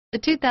The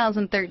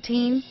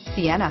 2013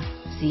 Sienna.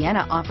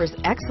 Sienna offers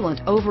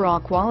excellent overall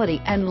quality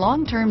and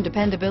long-term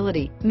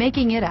dependability,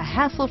 making it a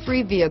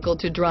hassle-free vehicle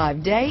to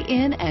drive day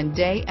in and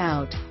day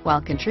out, while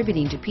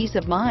contributing to peace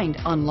of mind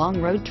on long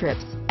road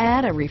trips.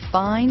 Add a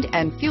refined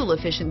and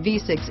fuel-efficient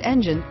V6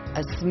 engine,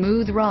 a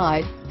smooth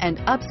ride, and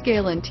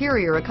upscale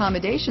interior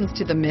accommodations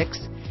to the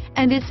mix,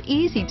 and it's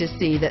easy to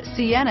see that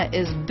Sienna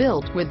is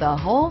built with the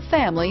whole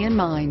family in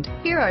mind.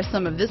 Here are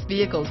some of this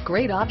vehicle's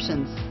great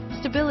options: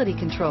 stability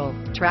control,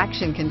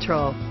 traction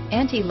control,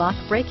 anti-lock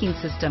braking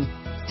system,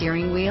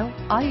 steering wheel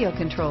audio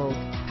controls,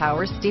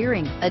 power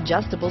steering,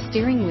 adjustable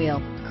steering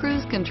wheel,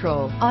 cruise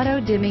control,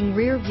 auto-dimming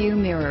rear view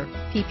mirror,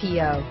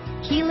 PPO,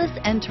 keyless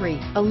entry,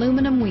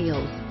 aluminum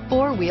wheels,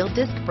 four-wheel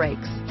disc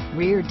brakes,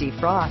 rear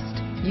defrost,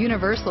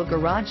 universal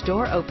garage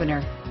door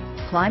opener,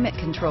 climate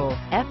control,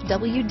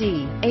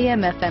 FWD,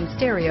 AM/FM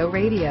stereo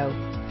radio,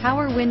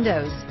 power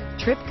windows,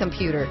 trip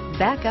computer,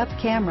 backup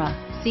camera,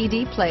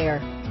 CD player.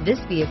 This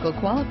vehicle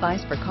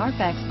qualifies for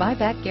Carfax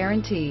buyback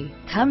guarantee.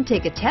 Come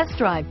take a test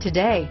drive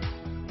today.